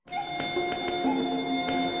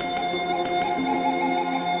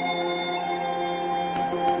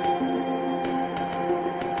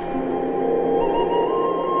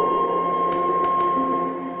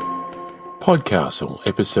PodCastle,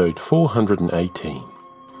 episode 418,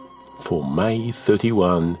 for May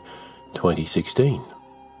 31, 2016.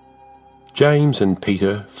 James and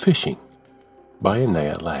Peter Fishing, by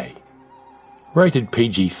Anaya Lay. Rated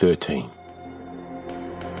PG-13.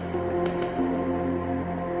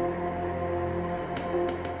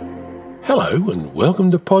 Hello and welcome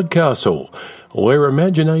to PodCastle, where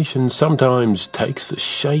imagination sometimes takes the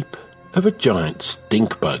shape of a giant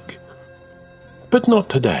stink bug. But not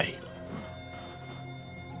today.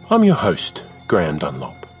 I'm your host, Graham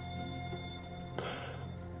Dunlop.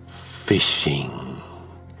 Fishing.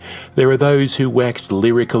 There are those who wax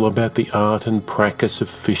lyrical about the art and practice of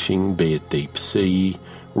fishing, be it deep sea,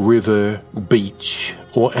 river, beach,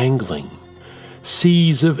 or angling.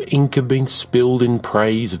 Seas of ink have been spilled in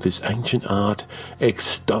praise of this ancient art,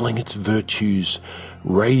 extolling its virtues,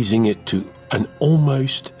 raising it to an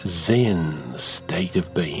almost Zen state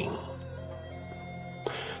of being.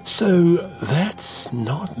 So that's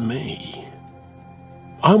not me.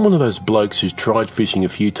 I'm one of those blokes who's tried fishing a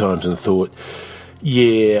few times and thought,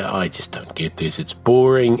 yeah, I just don't get this, it's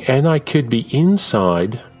boring, and I could be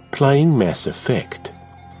inside playing Mass Effect.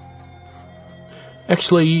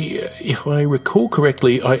 Actually, if I recall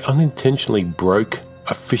correctly, I unintentionally broke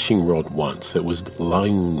a fishing rod once that was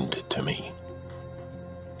loaned to me.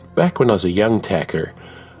 Back when I was a young tacker,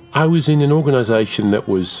 I was in an organisation that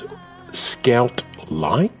was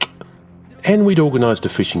Scout-like, and we'd organised a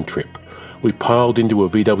fishing trip. We piled into a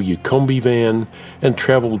VW combi van and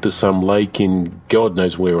travelled to some lake in God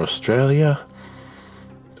knows where, Australia.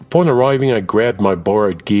 Upon arriving, I grabbed my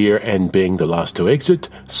borrowed gear and, being the last to exit,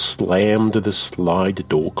 slammed the slide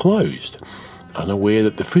door closed, unaware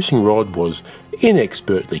that the fishing rod was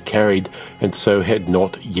inexpertly carried and so had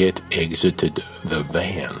not yet exited the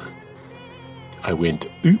van. I went,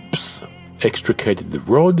 oops, extricated the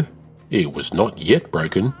rod. It was not yet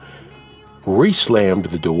broken, re-slammed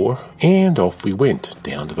the door, and off we went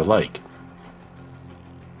down to the lake.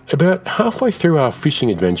 About halfway through our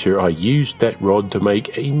fishing adventure, I used that rod to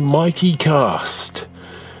make a mighty cast,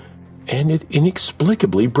 and it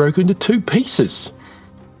inexplicably broke into two pieces.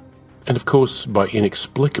 And of course, by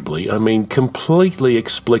inexplicably, I mean completely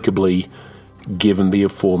explicably, given the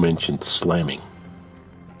aforementioned slamming.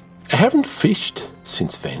 I haven't fished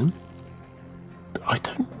since then. I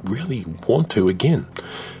don't really want to again.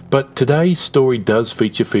 But today's story does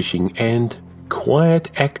feature fishing and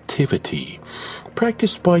quiet activity,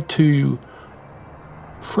 practiced by two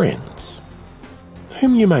friends,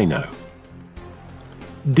 whom you may know.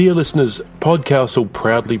 Dear listeners, PodCastle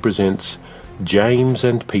proudly presents James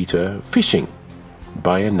and Peter Fishing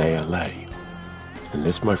by Anaya Lay. And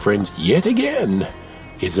this, my friends, yet again,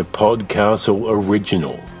 is a PodCastle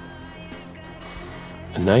original.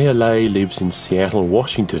 Anaya Lay lives in Seattle,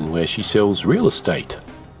 Washington, where she sells real estate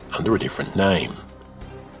under a different name.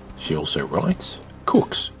 She also writes,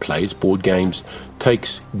 cooks, plays board games,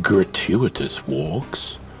 takes gratuitous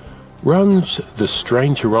walks, runs the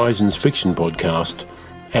Strange Horizons fiction podcast,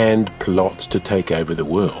 and plots to take over the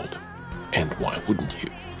world. And why wouldn't you?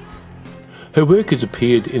 Her work has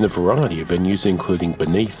appeared in a variety of venues, including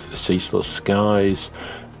Beneath Ceaseless Skies,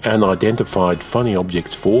 Unidentified Funny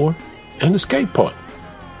Objects 4, and Escape Pod.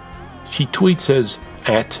 She tweets as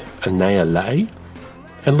 @AnayaLay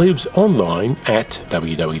and lives online at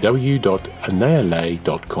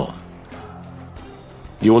www.anayalay.com.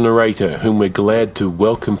 Your narrator, whom we're glad to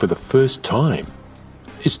welcome for the first time,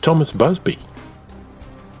 is Thomas Busby.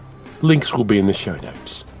 Links will be in the show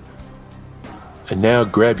notes. And now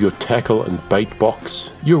grab your tackle and bait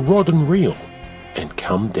box, your rod and reel, and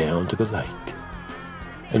come down to the lake.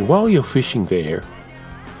 And while you're fishing there,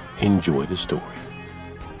 enjoy the story.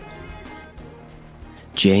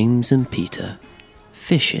 James and Peter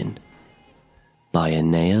Fishing by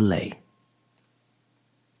Anaya Lay.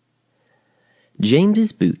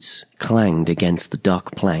 James's boots clanged against the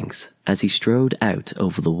dock planks as he strode out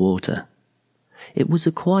over the water. It was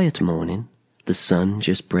a quiet morning, the sun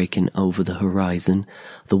just breaking over the horizon,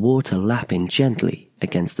 the water lapping gently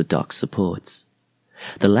against the dock's supports.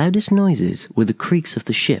 The loudest noises were the creaks of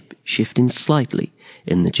the ship shifting slightly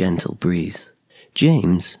in the gentle breeze.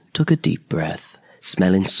 James took a deep breath,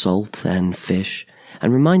 smelling salt and fish,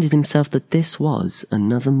 and reminded himself that this was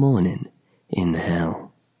another morning in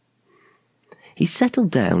hell. He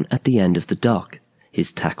settled down at the end of the dock,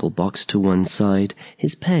 his tackle box to one side,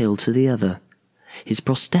 his pail to the other. His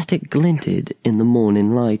prosthetic glinted in the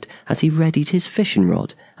morning light as he readied his fishing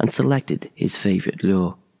rod and selected his favourite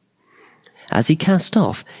lure. As he cast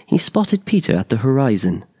off, he spotted Peter at the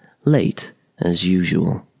horizon, late as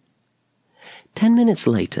usual. 10 minutes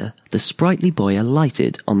later, the sprightly boy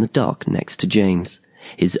alighted on the dock next to James,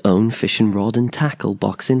 his own fishing rod and tackle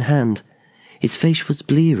box in hand. His face was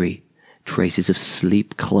bleary. Traces of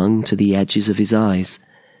sleep clung to the edges of his eyes.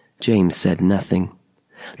 James said nothing.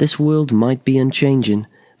 This world might be unchanging,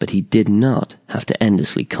 but he did not have to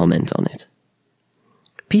endlessly comment on it.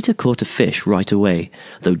 Peter caught a fish right away,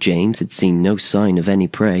 though James had seen no sign of any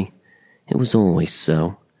prey. It was always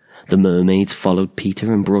so. The mermaids followed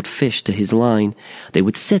Peter and brought fish to his line. They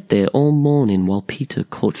would sit there all morning while Peter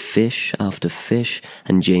caught fish after fish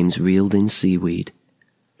and James reeled in seaweed.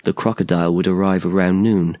 The crocodile would arrive around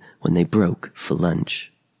noon when they broke for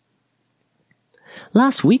lunch.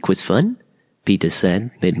 "Last week was fun," Peter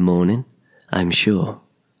said mid-morning. "I'm sure,"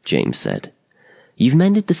 James said. "You've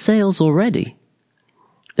mended the sails already."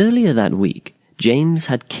 Earlier that week, James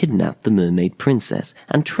had kidnapped the mermaid princess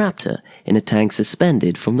and trapped her in a tank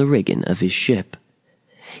suspended from the rigging of his ship.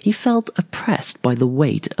 He felt oppressed by the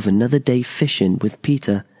weight of another day fishing with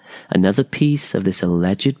Peter, another piece of this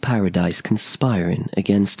alleged paradise conspiring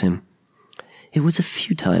against him. It was a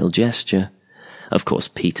futile gesture. Of course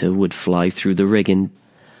Peter would fly through the rigging,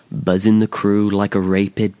 buzzing the crew like a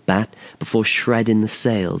rapid bat before shredding the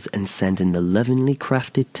sails and sending the lovingly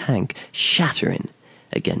crafted tank shattering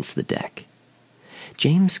against the deck.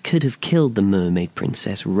 James could have killed the mermaid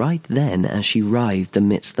princess right then as she writhed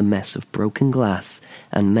amidst the mess of broken glass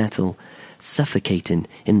and metal, suffocating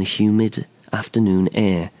in the humid afternoon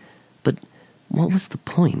air. But what was the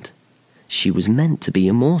point? She was meant to be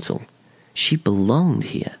immortal. She belonged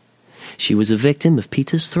here. She was a victim of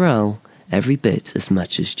Peter's thrall every bit as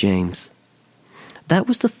much as James. That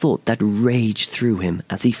was the thought that raged through him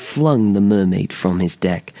as he flung the mermaid from his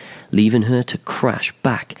deck, leaving her to crash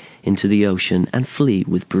back into the ocean and flee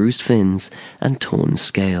with bruised fins and torn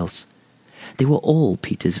scales. They were all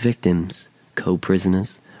Peter's victims,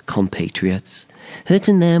 co-prisoners, compatriots.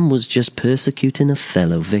 Hurting them was just persecuting a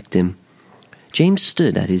fellow victim. James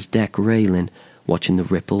stood at his deck railing, watching the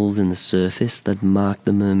ripples in the surface that marked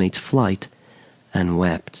the mermaid's flight, and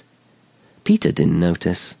wept. Peter didn't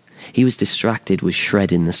notice. He was distracted with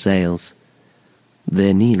shredding the sails.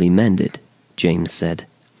 "They're nearly mended," James said.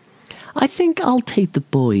 "I think I'll take the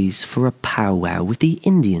boys for a powwow with the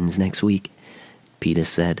Indians next week," Peter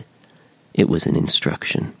said. It was an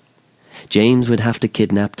instruction. James would have to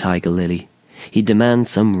kidnap Tiger Lily. He'd demand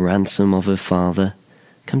some ransom of her father.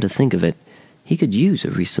 Come to think of it, he could use a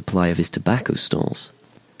resupply of his tobacco stalls.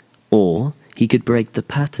 Or he could break the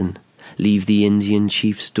pattern, leave the Indian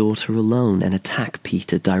chief's daughter alone and attack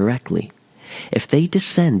Peter directly. If they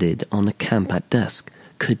descended on a camp at dusk,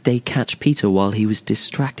 could they catch Peter while he was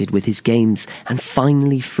distracted with his games and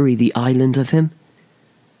finally free the island of him?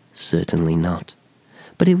 Certainly not.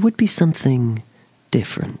 But it would be something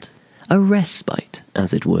different. A respite,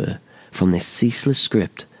 as it were, from this ceaseless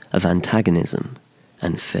script of antagonism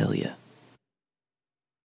and failure.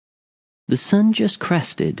 The sun just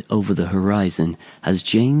crested over the horizon as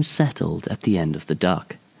James settled at the end of the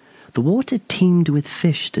dock. The water teemed with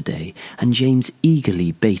fish today, and James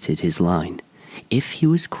eagerly baited his line. If he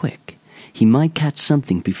was quick, he might catch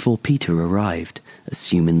something before Peter arrived,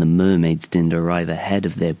 assuming the mermaids didn't arrive ahead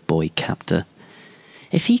of their boy captor.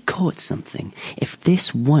 If he caught something, if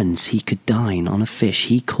this once he could dine on a fish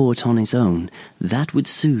he caught on his own, that would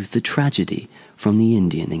soothe the tragedy from the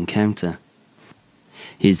Indian encounter.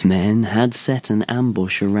 His men had set an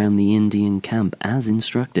ambush around the Indian camp as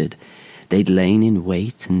instructed. They'd lain in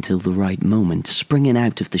wait until the right moment, springing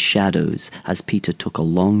out of the shadows as Peter took a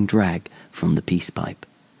long drag from the peace pipe.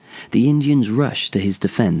 The Indians rushed to his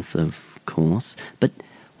defense, of course, but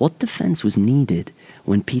what defense was needed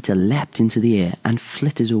when Peter leapt into the air and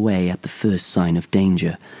flitted away at the first sign of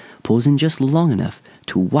danger, pausing just long enough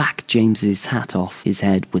to whack James's hat off his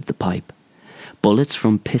head with the pipe. Bullets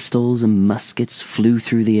from pistols and muskets flew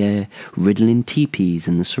through the air, riddling teepees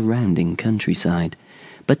in the surrounding countryside.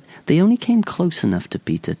 But they only came close enough to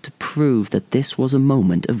Peter to prove that this was a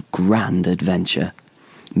moment of grand adventure.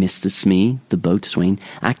 Mr. Smee, the boatswain,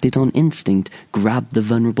 acted on instinct, grabbed the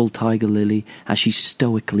vulnerable Tiger Lily as she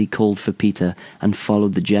stoically called for Peter, and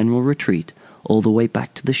followed the general retreat all the way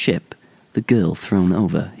back to the ship, the girl thrown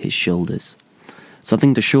over his shoulders.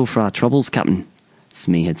 "Something to show for our troubles, Captain,"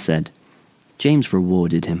 Smee had said. James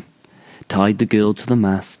rewarded him, tied the girl to the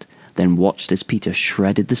mast, then watched as Peter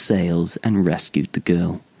shredded the sails and rescued the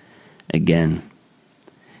girl. Again.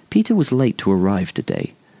 Peter was late to arrive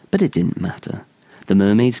today, but it didn't matter. The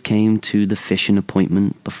mermaids came to the fishing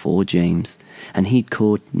appointment before James, and he'd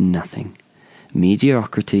caught nothing.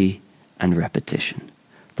 Mediocrity and repetition.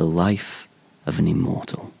 The life of an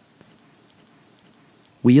immortal.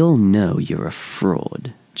 "We all know you're a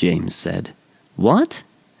fraud," James said. "What?"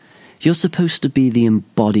 You're supposed to be the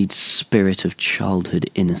embodied spirit of childhood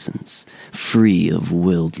innocence, free of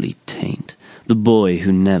worldly taint, the boy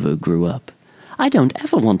who never grew up. I don't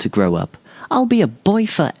ever want to grow up. I'll be a boy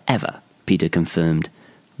forever, Peter confirmed.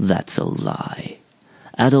 That's a lie.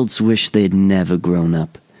 Adults wish they'd never grown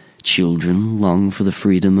up. Children long for the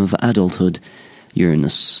freedom of adulthood. You're a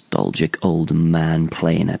nostalgic old man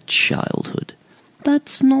playing at childhood.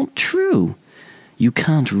 That's not true. You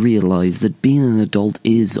can't realize that being an adult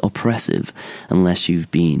is oppressive unless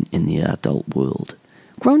you've been in the adult world.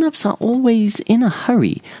 Grown-ups are always in a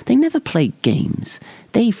hurry. They never play games.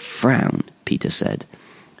 They frown, Peter said.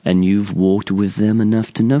 And you've walked with them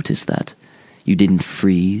enough to notice that. You didn't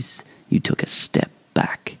freeze. You took a step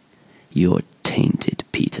back. You're tainted,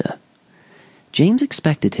 Peter. James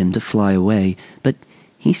expected him to fly away, but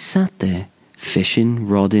he sat there, fishing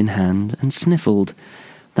rod in hand, and sniffled.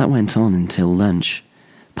 That went on until lunch.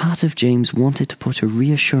 Part of James wanted to put a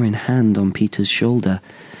reassuring hand on Peter's shoulder.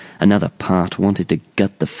 Another part wanted to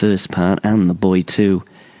gut the first part and the boy too.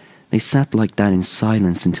 They sat like that in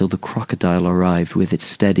silence until the crocodile arrived with its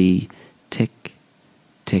steady tick,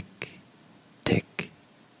 tick, tick.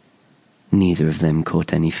 Neither of them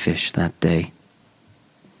caught any fish that day.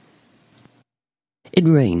 It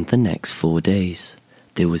rained the next 4 days.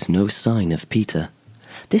 There was no sign of Peter.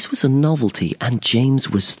 This was a novelty, and James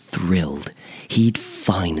was thrilled. He'd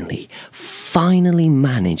finally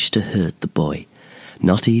managed to hurt the boy.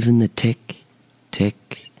 Not even the tick,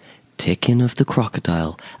 tick, ticking of the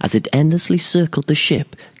crocodile as it endlessly circled the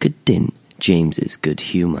ship could dint James's good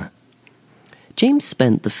humour. James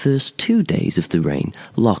spent the first 2 days of the rain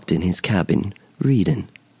locked in his cabin, reading.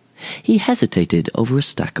 He hesitated over a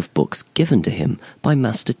stack of books given to him by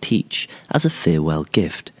Master Teach as a farewell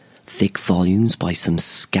gift, thick volumes by some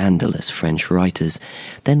scandalous French writers,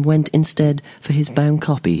 then went instead for his bound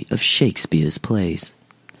copy of Shakespeare's plays.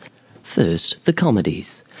 First, the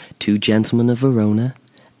comedies, Two Gentlemen of Verona,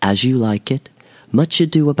 As You Like It, Much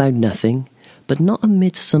Ado About Nothing, but not A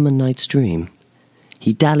Midsummer Night's Dream.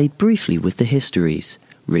 He dallied briefly with the histories,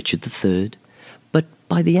 Richard III, but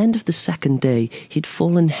by the end of the second day he'd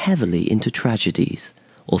fallen heavily into tragedies,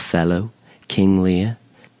 Othello, King Lear.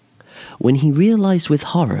 When he realized with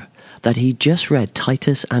horror that he'd just read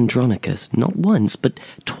Titus Andronicus not once but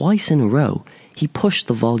twice in a row, he pushed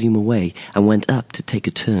the volume away and went up to take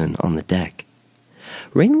a turn on the deck.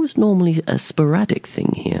 Rain was normally a sporadic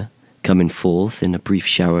thing here, coming forth in a brief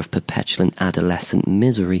shower of perpetual adolescent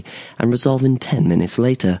misery and resolving 10 minutes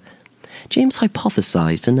later. James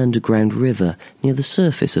hypothesized an underground river near the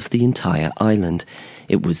surface of the entire island.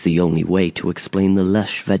 It was the only way to explain the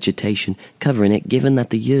lush vegetation covering it, given that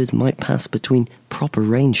the years might pass between proper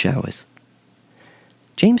rain showers.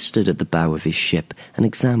 James stood at the bow of his ship and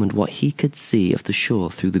examined what he could see of the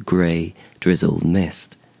shore through the grey, drizzled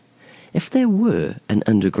mist. If there were an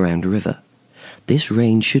underground river, this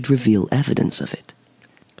rain should reveal evidence of it.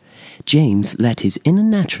 James let his inner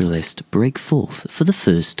naturalist break forth for the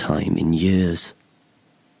first time in years.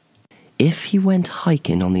 If he went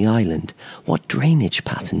hiking on the island, what drainage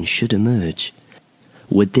patterns should emerge?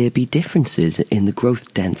 Would there be differences in the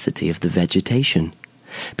growth density of the vegetation?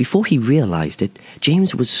 Before he realized it,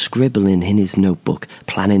 James was scribbling in his notebook,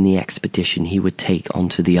 planning the expedition he would take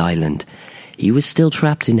onto the island. He was still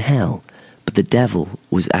trapped in hell, but the devil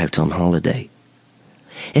was out on holiday.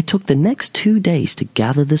 It took the next 2 days to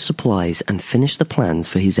gather the supplies and finish the plans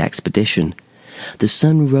for his expedition. The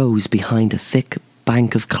sun rose behind a thick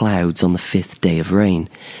bank of clouds on the 5th day of rain.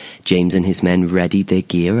 James and his men readied their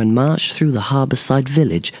gear and marched through the harbour-side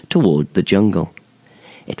village toward the jungle.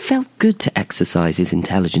 It felt good to exercise his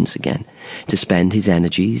intelligence again, to spend his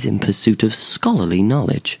energies in pursuit of scholarly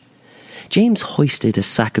knowledge. James hoisted a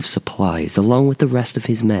sack of supplies along with the rest of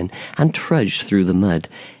his men and trudged through the mud,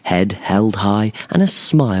 head held high and a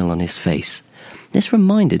smile on his face. This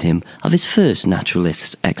reminded him of his first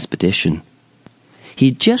naturalist expedition.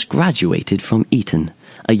 He'd just graduated from Eton,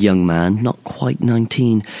 a young man not quite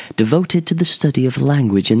 19, devoted to the study of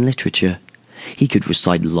language and literature. He could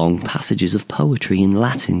recite long passages of poetry in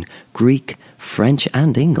Latin, Greek, French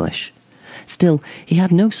and English. Still, he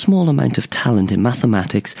had no small amount of talent in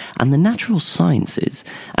mathematics and the natural sciences,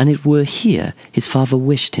 and it were here his father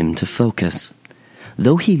wished him to focus.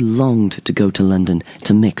 Though he longed to go to London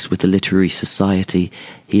to mix with the literary society,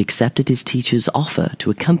 he accepted his teacher's offer to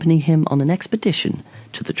accompany him on an expedition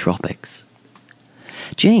to the tropics.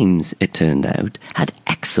 James, it turned out, had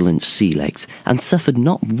excellent sea legs and suffered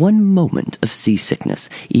not one moment of seasickness,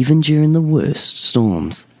 even during the worst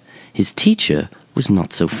storms. His teacher was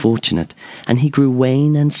not so fortunate, and he grew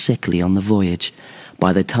wan and sickly on the voyage.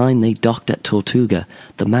 By the time they docked at Tortuga,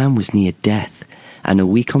 the man was near death, and a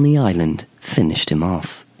week on the island finished him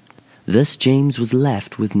off. Thus James was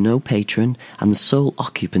left with no patron and the sole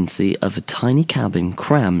occupancy of a tiny cabin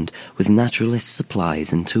crammed with naturalist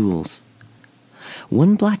supplies and tools.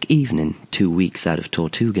 One black evening, 2 weeks out of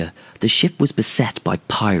Tortuga, the ship was beset by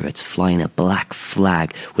pirates flying a black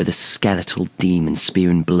flag with a skeletal demon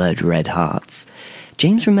spewing blood-red hearts.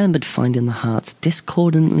 James remembered finding the hearts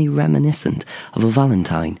discordantly reminiscent of a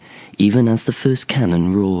valentine, even as the first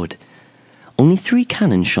cannon roared. Only 3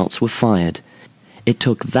 cannon shots were fired. It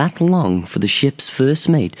took that long for the ship's first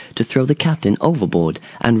mate to throw the captain overboard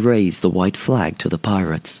and raise the white flag to the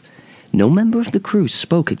pirates. No member of the crew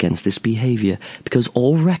spoke against this behaviour because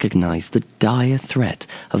all recognised the dire threat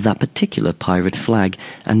of that particular pirate flag,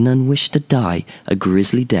 and none wished to die a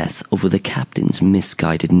grisly death over the captain's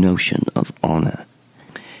misguided notion of honour.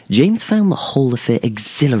 James found the whole affair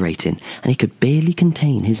exhilarating, and he could barely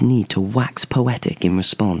contain his need to wax poetic in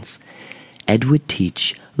response. Edward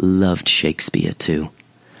Teach loved Shakespeare too.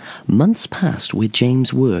 Months passed where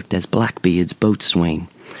James worked as Blackbeard's boatswain.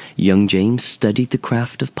 Young James studied the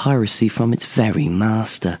craft of piracy from its very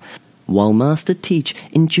master, while Master Teach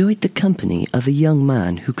enjoyed the company of a young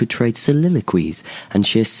man who could trade soliloquies and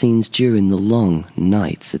share scenes during the long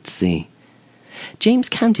nights at sea. James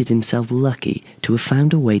counted himself lucky to have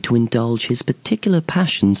found a way to indulge his particular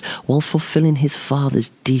passions while fulfilling his father's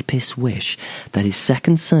deepest wish that his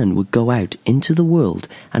second son would go out into the world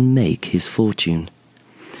and make his fortune.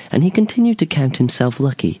 And he continued to count himself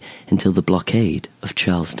lucky until the blockade of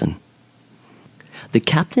Charleston. The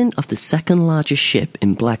captain of the second largest ship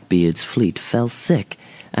in Blackbeard's fleet fell sick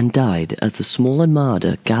and died as the small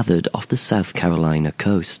armada gathered off the South Carolina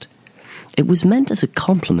coast. It was meant as a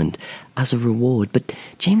compliment, as a reward, but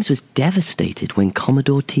James was devastated when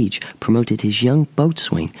Commodore Teach promoted his young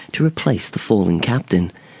boatswain to replace the fallen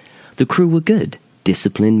captain. The crew were good,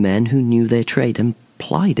 disciplined men who knew their trade and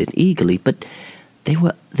plied it eagerly, but they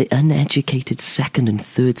were the uneducated second and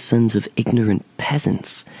third sons of ignorant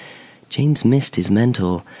peasants. James missed his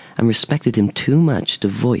mentor and respected him too much to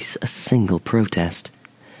voice a single protest.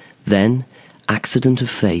 Then, accident of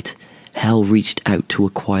fate, Hell reached out to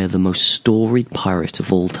acquire the most storied pirate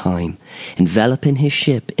of all time, enveloping his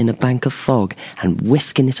ship in a bank of fog and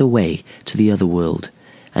whisking it away to the other world,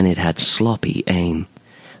 and it had sloppy aim.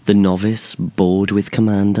 The novice, bored with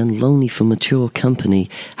command and lonely for mature company,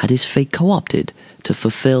 had his fate co-opted to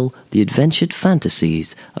fulfill the adventured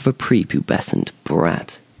fantasies of a prepubescent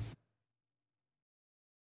brat.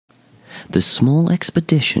 The small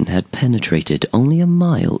expedition had penetrated only a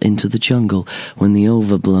mile into the jungle when the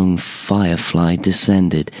overblown Firefly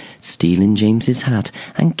descended, stealing James's hat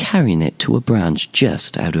and carrying it to a branch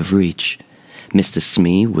just out of reach. Mr.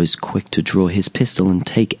 Smee was quick to draw his pistol and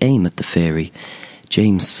take aim at the fairy.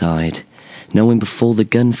 James sighed, knowing before the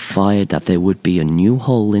gun fired that there would be a new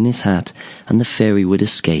hole in his hat and the fairy would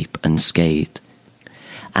escape unscathed.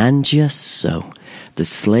 And just so, the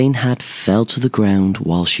slain hat fell to the ground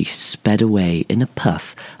while she sped away in a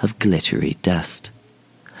puff of glittery dust.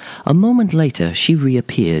 A moment later she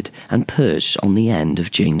reappeared and perched on the end of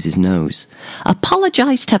James's nose.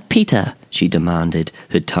 "Apologize to Peter," she demanded,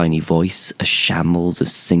 her tiny voice a shambles of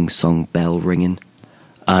sing-song bell ringing.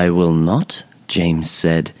 "I will not," James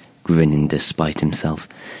said, grinning despite himself.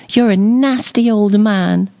 "You're a nasty old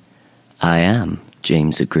man." "I am,"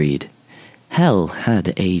 James agreed. Hell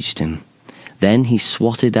had aged him. Then he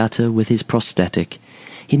swatted at her with his prosthetic.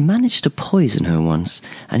 He'd managed to poison her once,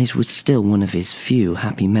 and it was still one of his few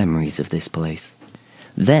happy memories of this place.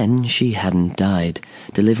 Then she hadn't died,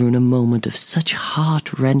 delivering a moment of such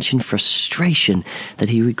heart-wrenching frustration that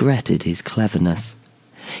he regretted his cleverness.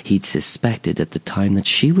 He'd suspected at the time that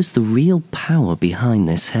she was the real power behind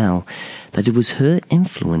this hell, that it was her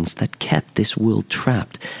influence that kept this world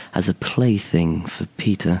trapped as a plaything for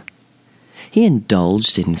Peter. He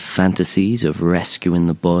indulged in fantasies of rescuing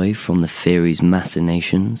the boy from the fairy's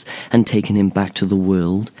machinations and taking him back to the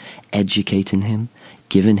world, educating him,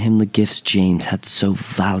 giving him the gifts James had so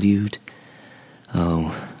valued.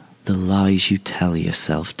 Oh, the lies you tell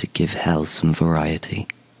yourself to give hell some variety.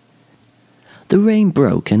 The rain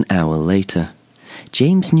broke an hour later.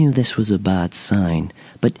 James knew this was a bad sign,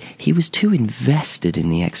 but he was too invested in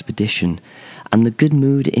the expedition, and the good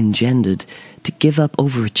mood engendered, to give up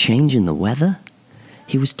over a change in the weather.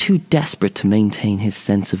 He was too desperate to maintain his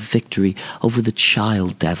sense of victory over the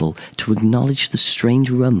child devil to acknowledge the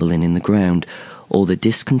strange rumbling in the ground or the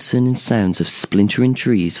disconcerting sounds of splintering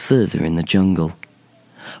trees further in the jungle.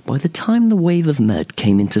 By the time the wave of mud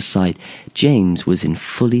came into sight, James was in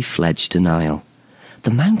fully fledged denial.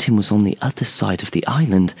 The mountain was on the other side of the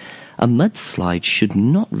island. A mudslide should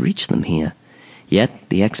not reach them here. Yet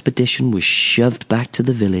the expedition was shoved back to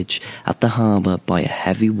the village at the harbour by a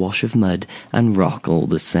heavy wash of mud and rock all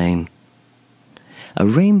the same. A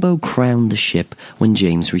rainbow crowned the ship when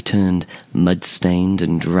James returned, mud-stained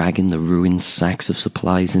and dragging the ruined sacks of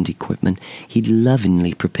supplies and equipment he'd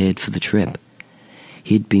lovingly prepared for the trip.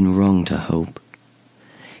 He'd been wrong to hope.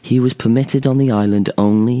 He was permitted on the island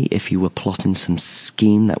only if he were plotting some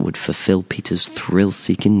scheme that would fulfill Peter's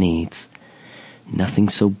thrill-seeking needs. Nothing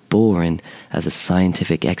so boring as a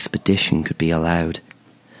scientific expedition could be allowed.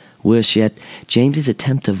 Worse yet, James's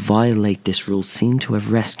attempt to violate this rule seemed to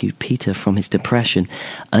have rescued Peter from his depression,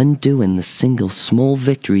 undoing the single small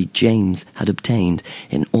victory James had obtained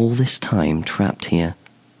in all this time trapped here.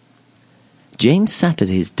 James sat at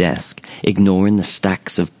his desk, ignoring the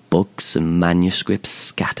stacks of books and manuscripts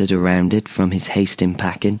scattered around it from his haste in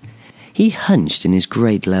packing. He hunched in his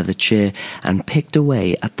great leather chair and picked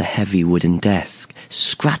away at the heavy wooden desk,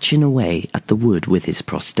 scratching away at the wood with his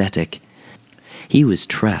prosthetic. He was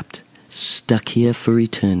trapped, stuck here for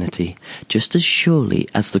eternity, just as surely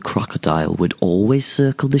as the crocodile would always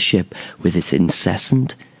circle the ship with its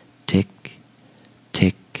incessant tick,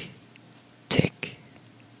 tick, tick.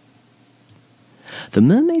 The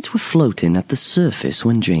mermaids were floating at the surface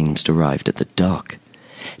when James arrived at the dock.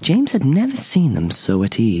 James had never seen them so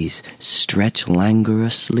at ease, stretched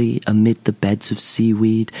languorously amid the beds of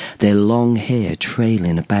seaweed, their long hair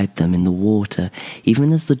trailing about them in the water,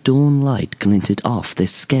 even as the dawn light glinted off their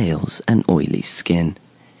scales and oily skin.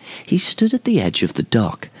 He stood at the edge of the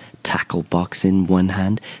dock, tackle box in one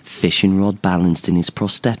hand, fishing rod balanced in his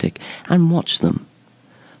prosthetic, and watched them.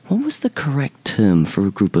 What was the correct term for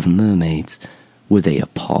a group of mermaids? Were they a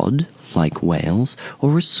pod, like whales,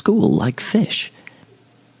 or a school, like fish?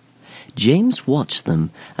 James watched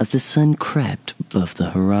them as the sun crept above the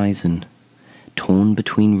horizon, torn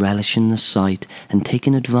between relishing the sight and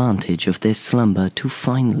taking advantage of their slumber to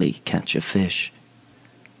finally catch a fish.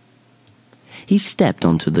 He stepped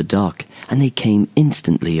onto the dock, and they came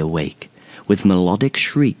instantly awake. With melodic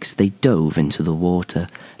shrieks they dove into the water,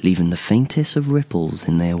 leaving the faintest of ripples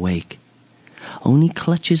in their wake. Only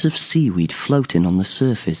clutches of seaweed floating on the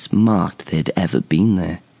surface marked they had ever been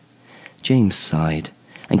there. James sighed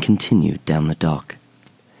and continued down the dock.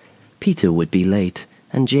 Peter would be late,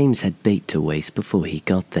 and James had bait to waste before he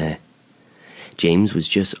got there. James was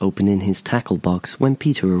just opening his tackle box when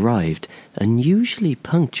Peter arrived, unusually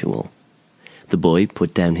punctual. The boy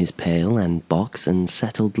put down his pail and box and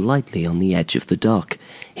settled lightly on the edge of the dock.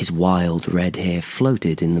 His wild red hair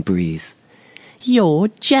floated in the breeze. "You're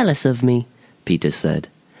jealous of me," Peter said.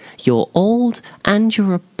 "You're old and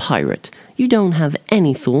you're a pirate. You don't have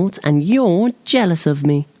any thoughts and you're jealous of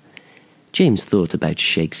me." James thought about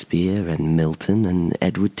Shakespeare and Milton and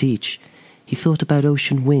Edward Teach. He thought about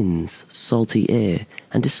ocean winds, salty air,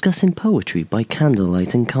 and discussing poetry by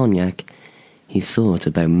candlelight and cognac. He thought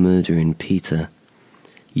about murdering Peter.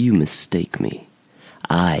 "You mistake me.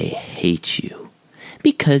 I hate you."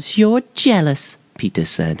 "Because you're jealous," Peter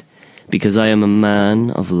said. "Because I am a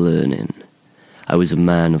man of learning. I was a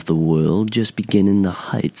man of the world just beginning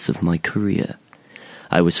the heights of my career.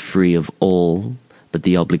 I was free of all but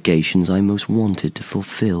the obligations I most wanted to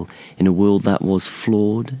fulfill in a world that was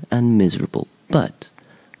flawed and miserable, but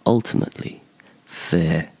ultimately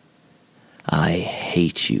fair. I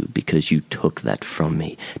hate you because you took that from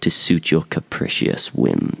me to suit your capricious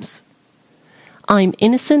whims." "I'm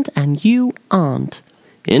innocent and you aren't."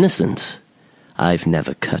 "Innocent? I've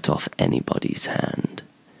never cut off anybody's hand."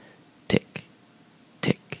 Tick,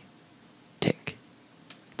 tick, tick.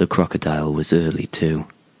 The crocodile was early too.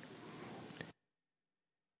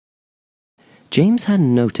 James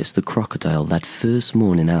hadn't noticed the crocodile that first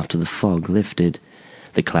morning after the fog lifted.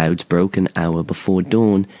 The clouds broke an hour before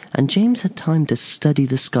dawn, and James had time to study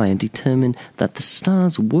the sky and determine that the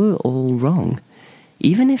stars were all wrong.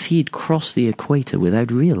 Even if he'd crossed the equator without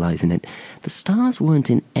realizing it, the stars weren't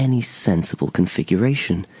in any sensible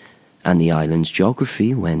configuration, and the island's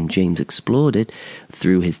geography, when James explored it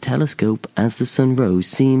through his telescope as the sun rose,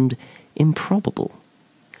 seemed improbable.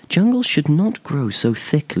 Jungle should not grow so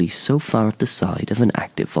thickly so far up the side of an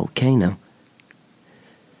active volcano.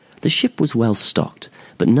 The ship was well stocked,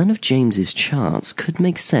 but none of James's charts could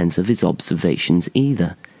make sense of his observations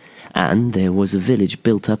either, and there was a village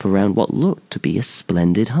built up around what looked to be a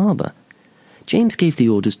splendid harbour. James gave the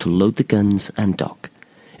orders to load the guns and dock.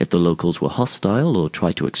 If the locals were hostile or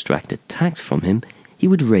tried to extract a tax from him, he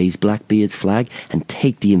would raise Blackbeard's flag and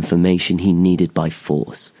take the information he needed by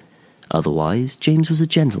force. Otherwise, James was a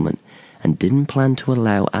gentleman and didn't plan to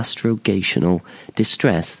allow astrogational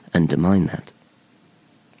distress undermine that.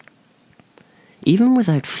 Even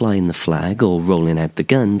without flying the flag or rolling out the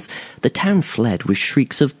guns, the town fled with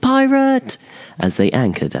shrieks of "Pirate!" as they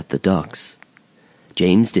anchored at the docks.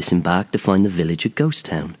 James disembarked to find the village a ghost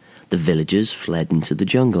town. The villagers fled into the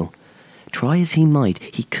jungle. Try as he might,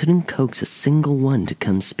 he couldn't coax a single one to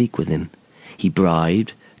come speak with him. He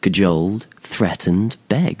bribed, cajoled, threatened,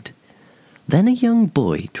 begged. Then a young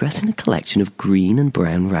boy, dressed in a collection of green and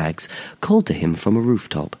brown rags, called to him from a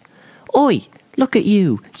rooftop. "Oi, look at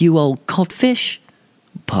you, you old codfish."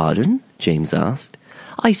 "Pardon?" James asked.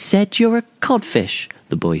 "I said you're a codfish,"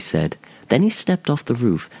 the boy said. Then he stepped off the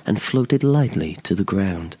roof and floated lightly to the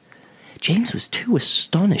ground. James was too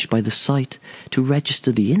astonished by the sight to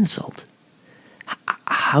register the insult.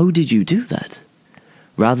 "How did you do that?"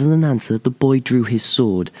 Rather than answer, the boy drew his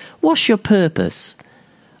sword. "What's your purpose?"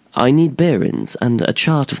 "I need bearings and a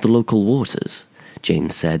chart of the local waters,"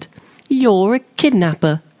 James said. "You're a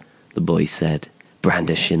kidnapper," the boy said,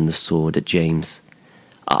 brandishing the sword at James.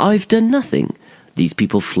 "I've done nothing. These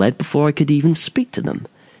people fled before I could even speak to them.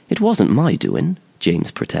 It wasn't my doing,"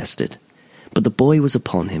 James protested. But the boy was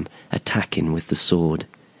upon him, attacking with the sword.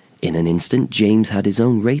 In an instant, James had his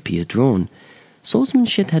own rapier drawn.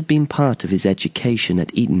 Swordsmanship had been part of his education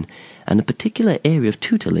at Eton, and a particular area of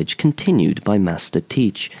tutelage continued by Master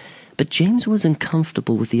Teach. But James was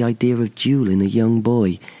uncomfortable with the idea of duelling a young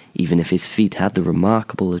boy, even if his feet had the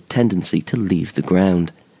remarkable tendency to leave the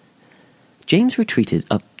ground. James retreated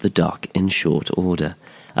up the dock in short order,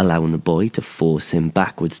 allowing the boy to force him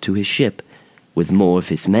backwards to his ship. With more of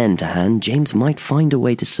his men to hand, James might find a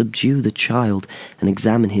way to subdue the child and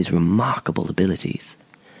examine his remarkable abilities.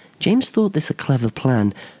 James thought this a clever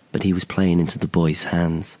plan, but he was playing into the boy's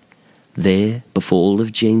hands. There, before all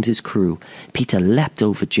of James's crew, Peter leapt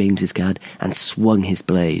over James's guard and swung his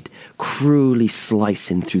blade, cruelly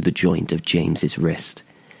slicing through the joint of James's wrist.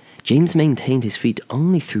 James maintained his feet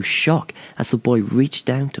only through shock as the boy reached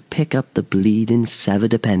down to pick up the bleeding,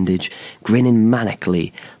 severed appendage, grinning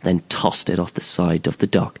manically, then tossed it off the side of the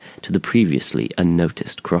dock to the previously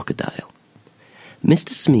unnoticed crocodile. Mr.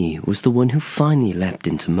 Smee was the one who finally leapt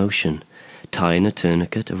into motion, tying a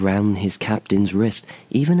tourniquet around his captain's wrist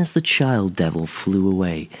even as the child devil flew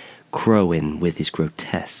away, crowing with his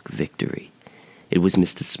grotesque victory. It was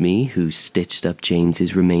Mr. Smee who stitched up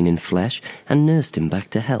James's remaining flesh and nursed him back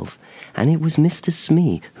to health, and it was Mr.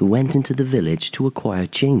 Smee who went into the village to acquire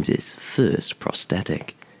James's first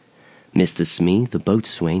prosthetic. Mr. Smee, the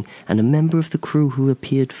boatswain, and a member of the crew who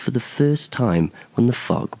appeared for the first time when the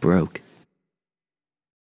fog broke.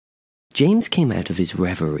 James came out of his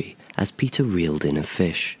reverie as Peter reeled in a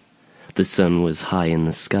fish. The sun was high in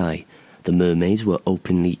the sky. The mermaids were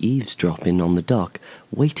openly eavesdropping on the dock,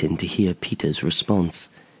 waiting to hear Peter's response.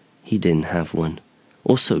 He didn't have one.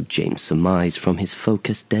 Also, James surmised from his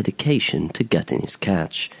focused dedication to getting his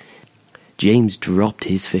catch. James dropped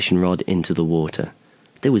his fishing rod into the water.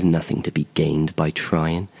 There was nothing to be gained by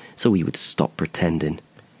trying, so he would stop pretending.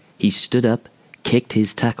 He stood up, kicked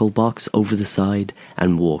his tackle box over the side,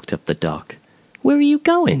 and walked up the dock. "Where are you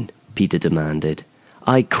going?" Peter demanded.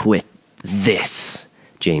 "I quit this,"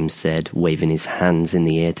 James said, waving his hands in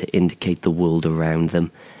the air to indicate the world around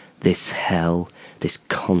them. This hell, this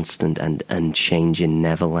constant and unchanging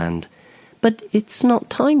Neverland. "But it's not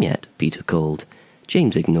time yet," Peter called.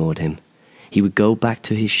 James ignored him. He would go back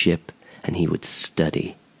to his ship, and he would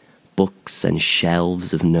study. Books and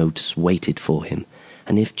shelves of notes waited for him,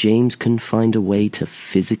 and if James couldn't find a way to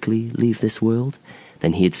physically leave this world,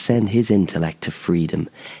 then he'd send his intellect to freedom,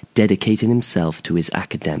 dedicating himself to his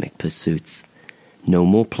academic pursuits. No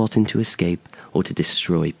more plotting to escape or to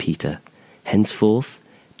destroy Peter. Henceforth,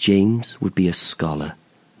 James would be a scholar,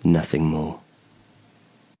 nothing more.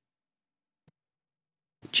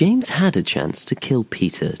 James had a chance to kill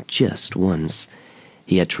Peter just once.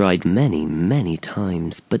 He had tried many, many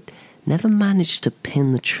times, but never managed to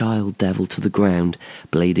pin the child devil to the ground,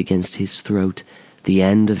 blade against his throat, the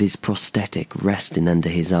end of his prosthetic resting under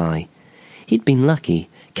his eye. He'd been lucky,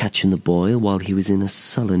 catching the boy while he was in a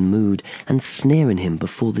sullen mood and snaring him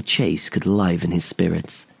before the chase could liven his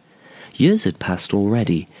spirits. Years had passed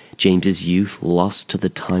already, James's youth lost to the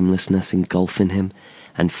timelessness engulfing him,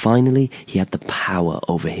 and finally he had the power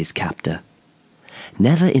over his captor.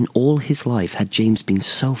 Never in all his life had James been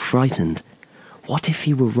so frightened. What if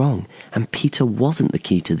he were wrong, and Peter wasn't the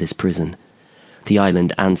key to this prison? The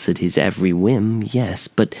island answered his every whim, yes,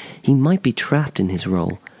 but he might be trapped in his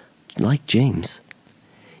role, like James.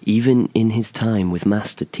 Even in his time with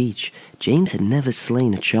Master Teach, James had never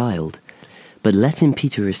slain a child, but letting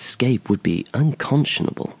Peter escape would be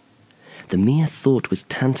unconscionable. The mere thought was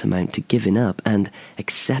tantamount to giving up and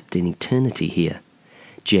accepting eternity here.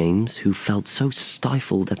 James, who felt so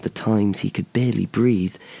stifled at the times he could barely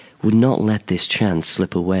breathe, would not let this chance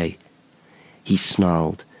slip away. He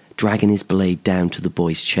snarled, dragging his blade down to the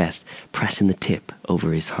boy's chest, pressing the tip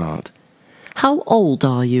over his heart. "How old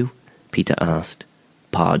are you?" Peter asked.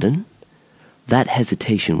 "Pardon?" That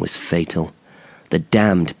hesitation was fatal. The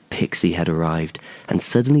damned pixie had arrived, and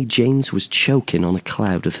suddenly James was choking on a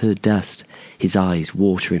cloud of her dust, his eyes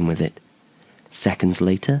watering with it. Seconds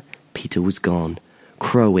later, Peter was gone,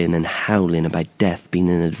 crowing and howling about death being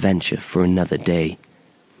an adventure for another day.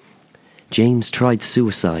 James tried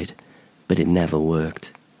suicide, but it never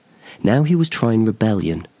worked. Now he was trying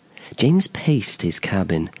rebellion. James paced his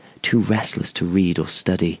cabin, too restless to read or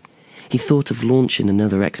study. He thought of launching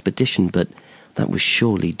another expedition, but that was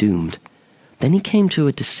surely doomed. Then he came to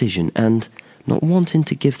a decision and, not wanting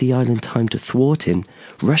to give the island time to thwart him,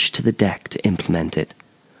 rushed to the deck to implement it.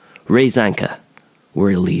 "Raise anchor.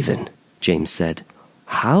 We're leaving," James said.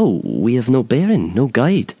 "How? We have no bearing, no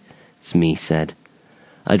guide," Smee said.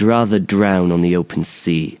 "I'd rather drown on the open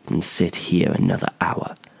sea than sit here another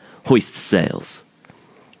hour. Hoist the sails."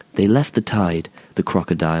 They left the tide, the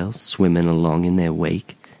crocodiles swimming along in their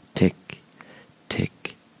wake, tick,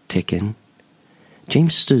 tick, ticking.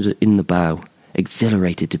 James stood in the bow,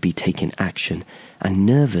 exhilarated to be taking action, and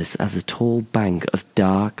nervous as a tall bank of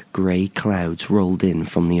dark grey clouds rolled in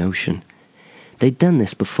from the ocean. They'd done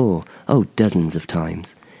this before, dozens of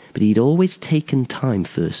times, but he'd always taken time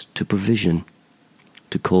first to provision,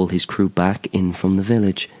 to call his crew back in from the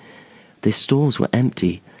village. Their stores were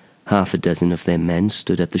empty. Half a dozen of their men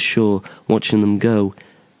stood at the shore, watching them go,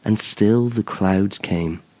 and still the clouds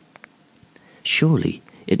came. Surely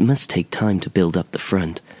it must take time to build up the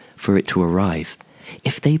front, for it to arrive.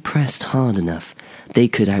 If they pressed hard enough, they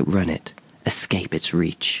could outrun it, escape its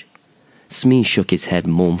reach. Smee shook his head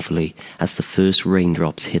mournfully as the first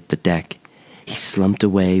raindrops hit the deck. He slumped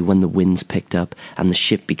away when the winds picked up and the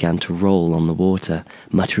ship began to roll on the water,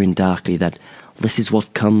 muttering darkly that this is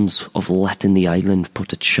what comes of letting the island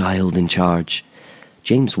put a child in charge.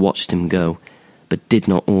 James watched him go, but did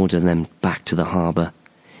not order them back to the harbour.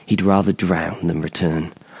 He'd rather drown than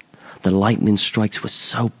return. The lightning strikes were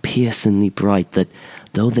so piercingly bright that,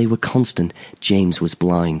 though they were constant, James was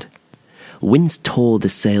blind. Winds tore the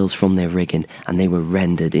sails from their rigging, and they were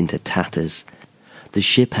rendered into tatters. The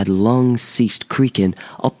ship had long ceased creaking,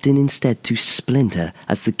 opting instead to splinter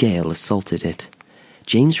as the gale assaulted it.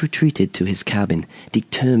 James retreated to his cabin,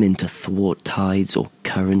 determined to thwart tides or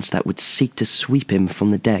currents that would seek to sweep him from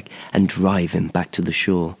the deck and drive him back to the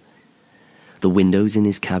shore. The windows in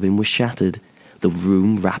his cabin were shattered, the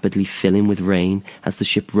room rapidly filling with rain as the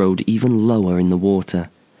ship rode even lower in the water.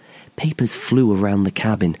 Papers flew around the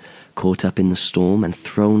cabin, caught up in the storm and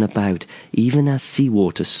thrown about, even as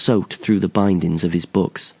seawater soaked through the bindings of his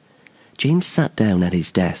books. James sat down at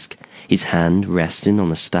his desk, his hand resting on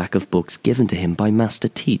the stack of books given to him by Master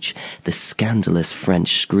Teach, the scandalous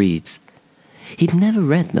French screeds. He'd never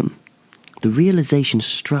read them. The realization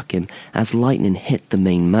struck him as lightning hit the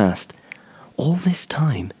mainmast. All this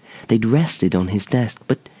time, they'd rested on his desk,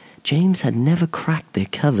 but James had never cracked their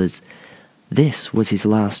covers. This was his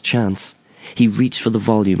last chance. He reached for the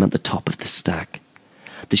volume at the top of the stack.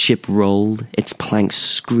 The ship rolled, its planks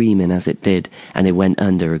screaming as it did, and it went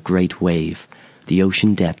under a great wave, the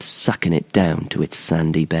ocean depths sucking it down to its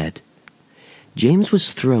sandy bed. James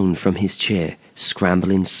was thrown from his chair,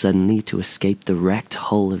 scrambling suddenly to escape the wrecked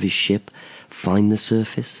hull of his ship, find the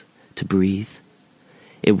surface, to breathe.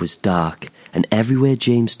 It was dark, and everywhere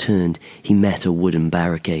James turned, he met a wooden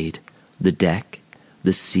barricade. The deck,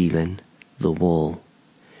 the ceiling, the wall.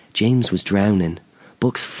 James was drowning,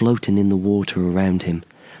 books floating in the water around him.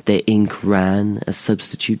 Their ink ran, a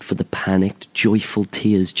substitute for the panicked, joyful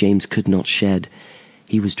tears James could not shed.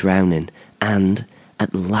 He was drowning, and,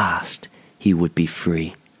 at last, he would be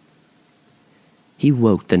free. He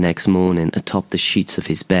woke the next morning atop the sheets of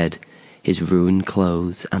his bed, his ruined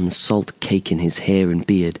clothes and the salt caking his hair and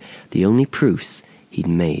beard, the only proofs he'd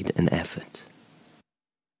made an effort.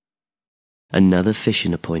 Another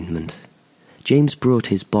fishing appointment. James brought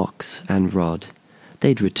his box and rod.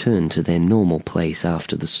 They'd returned to their normal place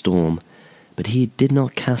after the storm, but he did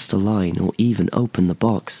not cast a line or even open the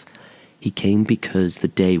box. He came because the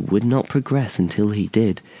day would not progress until he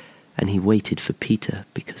did, and he waited for Peter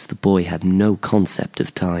because the boy had no concept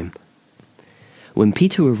of time. When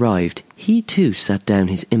Peter arrived, he too sat down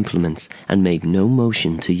his implements and made no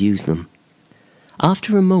motion to use them.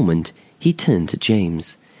 After a moment, he turned to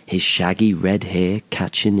James, his shaggy red hair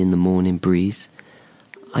catching in the morning breeze.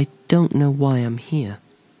 "I don't know why I'm here,"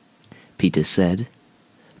 Peter said.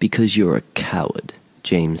 "Because you're a coward,"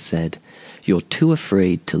 James said. "You're too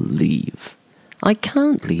afraid to leave. "I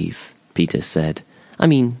can't leave," Peter said. "I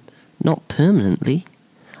mean, not permanently.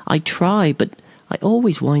 I try, but I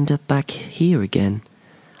always wind up back here again.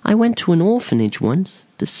 I went to an orphanage once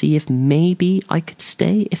to see if maybe I could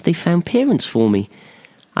stay if they found parents for me.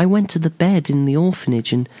 I went to the bed in the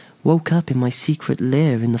orphanage and woke up in my secret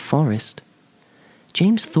lair in the forest."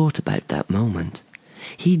 James thought about that moment.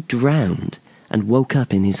 He'd drowned and woke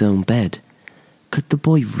up in his own bed. Could the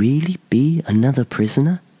boy really be another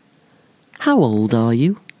prisoner? "How old are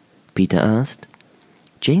you?" Peter asked.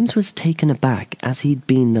 James was taken aback as he'd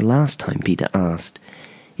been the last time Peter asked.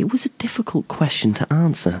 It was a difficult question to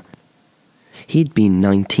answer. He'd been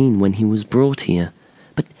 19 when he was brought here,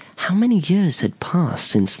 but how many years had passed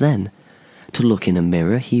since then? To look in a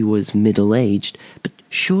mirror, he was middle-aged, but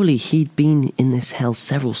surely he'd been in this hell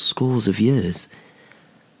several scores of years.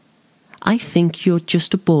 "I think you're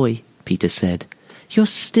just a boy," Peter said. "You're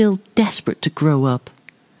still desperate to grow up."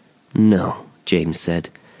 "No," James said.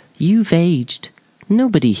 "You've aged.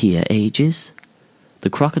 Nobody here ages." The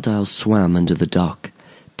crocodile swam under the dock.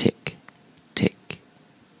 Tick, tick,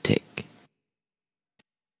 tick.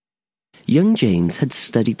 Young James had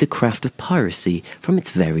studied the craft of piracy from its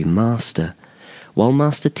very master, while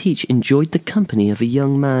Master Teach enjoyed the company of a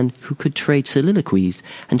young man who could trade soliloquies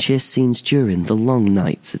and share scenes during the long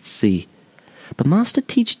nights at sea. But Master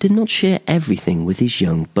Teach did not share everything with his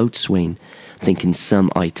young boatswain, thinking some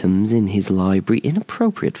items in his library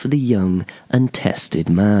inappropriate for the young, untested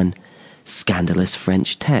man. Scandalous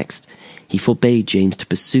French text. He forbade James to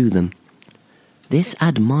pursue them. This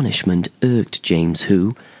admonishment irked James,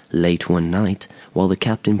 who, late one night, while the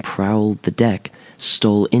captain prowled the deck,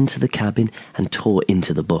 stole into the cabin and tore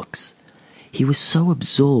into the books. He was so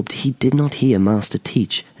absorbed he did not hear Master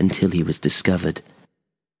Teach until he was discovered.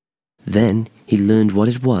 Then he learned what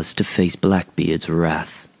it was to face Blackbeard's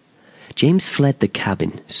wrath. James fled the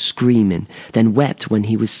cabin, screaming, then wept when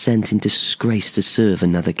he was sent in disgrace to serve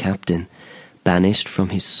another captain, banished from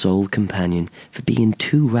his sole companion for being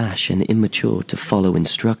too rash and immature to follow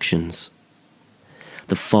instructions.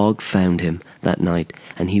 The fog found him that night,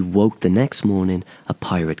 and he woke the next morning a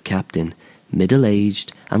pirate captain,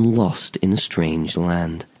 middle-aged and lost in a strange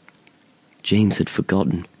land. James had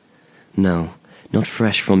forgotten. No, not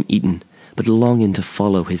fresh from Eton, but longing to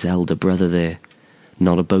follow his elder brother there.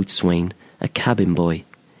 Not a boatswain, a cabin boy.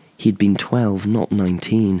 He'd been 12, not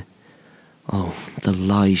 19. Oh, the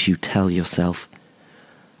lies you tell yourself.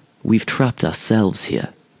 "We've trapped ourselves here,"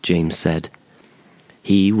 James said.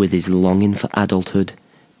 He with his longing for adulthood,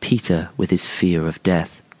 Peter with his fear of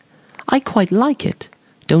death. "I quite like it,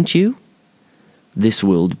 don't you?" "This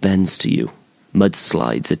world bends to you.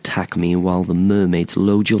 Mudslides attack me while the mermaids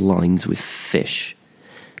load your lines with fish."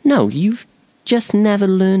 "No, you've just never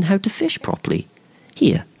learned how to fish properly.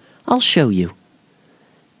 Here, I'll show you."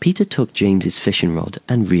 Peter took James's fishing rod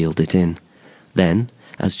and reeled it in. Then,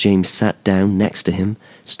 as James sat down next to him,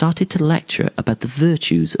 started to lecture about the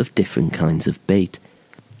virtues of different kinds of bait.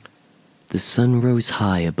 The sun rose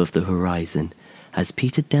high above the horizon as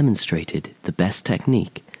Peter demonstrated the best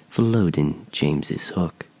technique for loading James's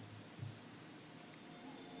hook.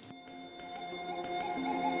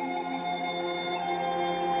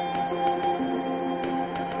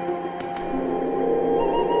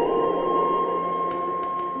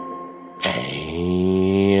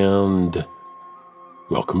 And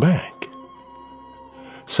welcome back.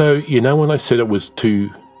 So, when I said it was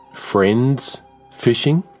two friends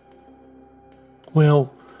fishing?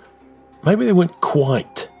 Well, maybe they weren't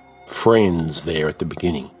quite friends there at the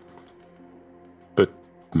beginning. But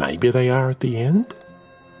maybe they are at the end?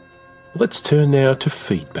 Let's turn now to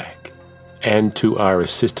feedback and to our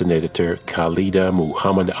assistant editor, Khalida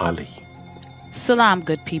Muhammad Ali. Salam,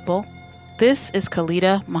 good people. This is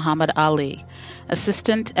Khalida Muhammad Ali,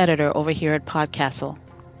 assistant editor over here at PodCastle.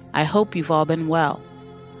 I hope you've all been well.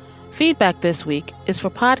 Feedback this week is for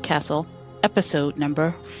PodCastle, episode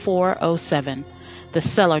number 407, The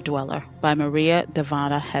Cellar Dweller by Maria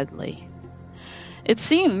Devana Headley. It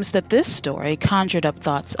seems that this story conjured up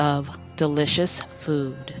thoughts of delicious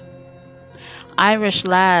food. Irish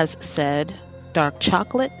Laz said, "Dark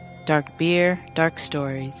chocolate, dark beer, dark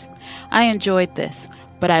stories." I enjoyed this,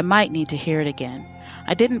 but I might need to hear it again.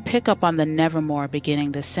 I didn't pick up on the Nevermore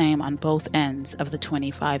beginning the same on both ends of the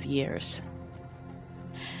 25 years.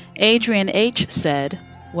 Adrian H. said,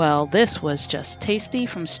 "Well, this was just tasty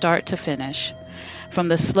from start to finish. From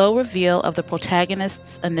the slow reveal of the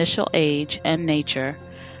protagonist's initial age and nature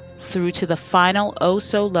through to the final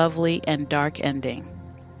oh-so-lovely and dark ending.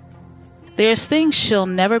 There's things she'll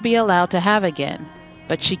never be allowed to have again,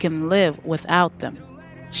 but she can live without them.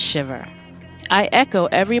 Shiver." I echo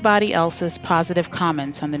everybody else's positive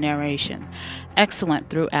comments on the narration. Excellent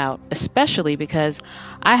throughout, especially because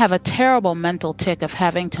I have a terrible mental tic of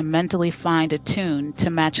having to mentally find a tune to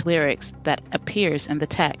match lyrics that appears in the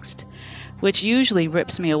text, which usually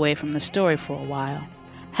rips me away from the story for a while.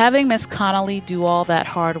 Having Miss Connolly do all that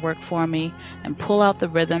hard work for me and pull out the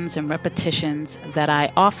rhythms and repetitions that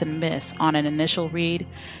I often miss on an initial read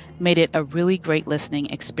made it a really great listening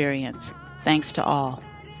experience. Thanks to all.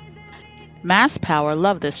 Mass Power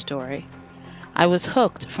loved this story. I was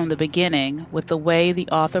hooked from the beginning with the way the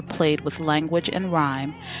author played with language and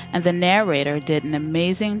rhyme, and the narrator did an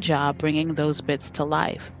amazing job bringing those bits to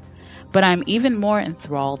life. But I'm even more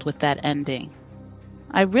enthralled with that ending.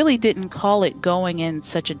 I really didn't call it going in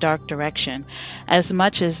such a dark direction, as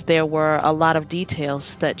much as there were a lot of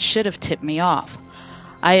details that should have tipped me off.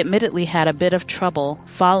 I admittedly had a bit of trouble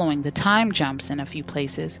following the time jumps in a few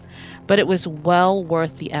places, but it was well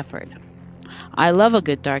worth the effort. I love a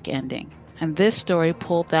good dark ending, and this story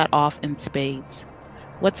pulled that off in spades.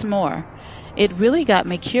 What's more, it really got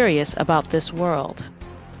me curious about this world.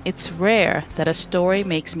 It's rare that a story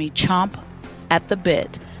makes me chomp at the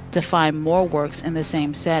bit to find more works in the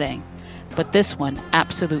same setting, but this one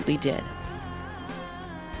absolutely did.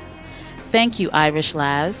 Thank you, Irish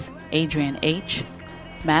Laz, Adrian H.,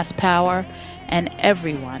 Mass Power, and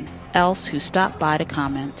everyone else who stopped by to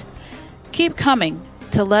comment. Keep coming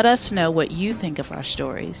to let us know what you think of our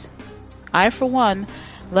stories. I, for one,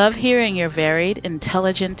 love hearing your varied,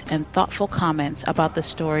 intelligent, and thoughtful comments about the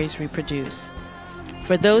stories we produce.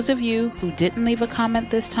 For those of you who didn't leave a comment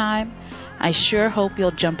this time, I sure hope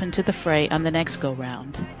you'll jump into the fray on the next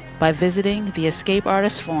go-round by visiting the Escape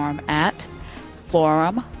Artists Forum at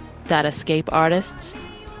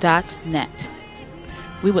forum.escapeartists.net.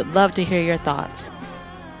 We would love to hear your thoughts.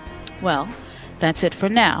 Well, that's it for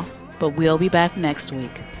now, but we'll be back next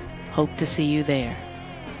week. Hope to see you there.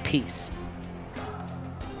 Peace.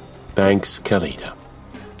 Thanks, Khalida.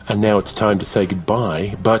 And now it's time to say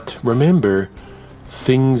goodbye, but remember,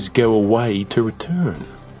 things go away to return,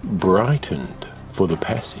 brightened for the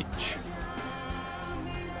passage.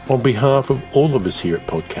 On behalf of all of us here at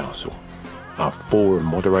PodCastle, our forum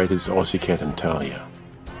moderators Osicat and Talia,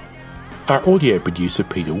 our audio producer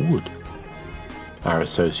Peter Wood, our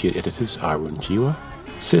associate editors Arun Jiwa,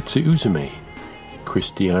 Setsu Uzume,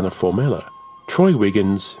 Christiana Formella, Troy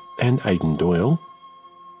Wiggins, and Aidan Doyle,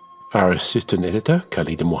 our assistant editor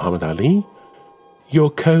Khalida Muhammad Ali, your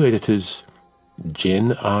co-editors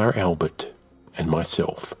Jen R. Albert, and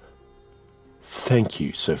myself. Thank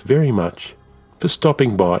you so very much for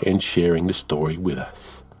stopping by and sharing the story with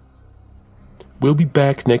us. We'll be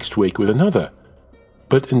back next week with another,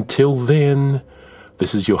 but until then,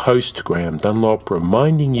 this is your host, Graham Dunlop,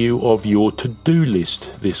 reminding you of your to-do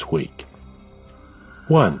list this week.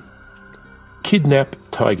 1. Kidnap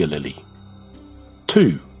Tiger Lily.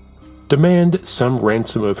 2. Demand some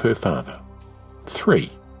ransom of her father. 3.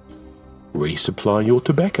 Resupply your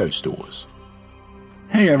tobacco stores.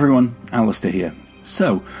 Hey everyone, Alistair here.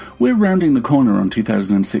 So, we're rounding the corner on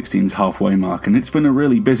 2016's halfway mark, and it's been a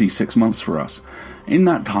really busy 6 months for us. In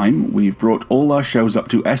that time, we've brought all our shows up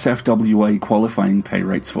to SFWA qualifying pay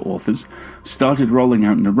rates for authors, started rolling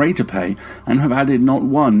out narrator pay, and have added not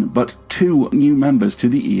one, but 2 new members to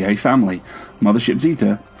the EA family, Mothership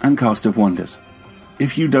Zeta and Cast of Wonders.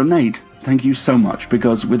 If you donate, thank you so much,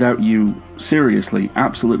 because without you, seriously,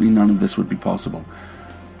 absolutely none of this would be possible.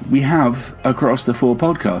 We have, across the 4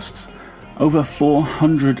 podcasts, over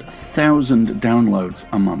 400,000 downloads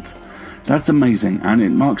a month. That's amazing, and it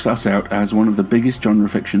marks us out as one of the biggest genre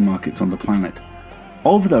fiction markets on the planet.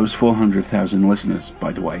 Of those 400,000 listeners,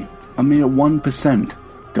 by the way, a mere 1%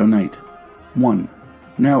 donate. 1.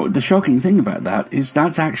 Now, the shocking thing about that is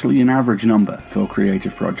that's actually an average number for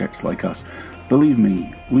creative projects like us. Believe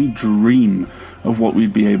me, we dream of what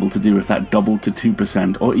we'd be able to do if that doubled to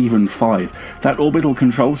 2% or even 5%. That orbital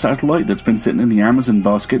control satellite that's been sitting in the Amazon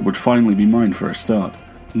basket would finally be mine for a start.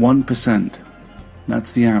 1%.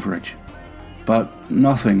 That's the average. But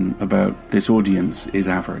nothing about this audience is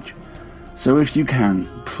average. So if you can,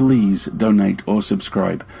 please donate or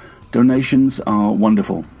subscribe. Donations are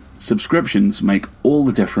wonderful. Subscriptions make all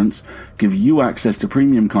the difference, give you access to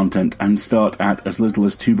premium content, and start at as little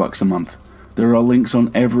as $2 a month. There are links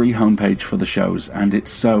on every homepage for the shows, and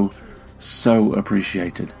it's so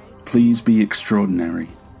appreciated. Please be extraordinary,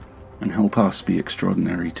 and help us be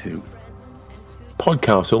extraordinary too.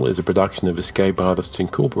 PodCastle is a production of Escape Artists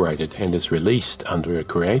Incorporated and is released under a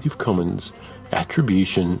Creative Commons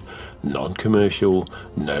Attribution, Non-Commercial,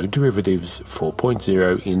 No Derivatives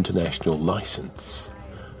 4.0 International License.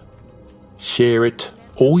 Share it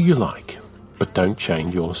all you like, but don't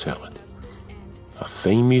change your salad. Our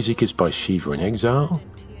theme music is by Shiva in Exile.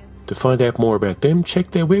 To find out more about them,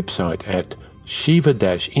 check their website at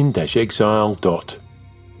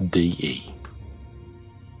shiva-in-exile.de.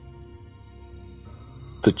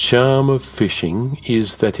 The charm of fishing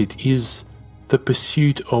is that it is the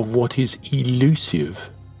pursuit of what is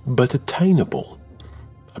elusive but attainable,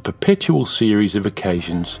 a perpetual series of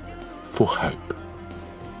occasions for hope.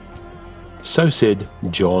 So said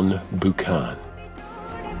John Buchan.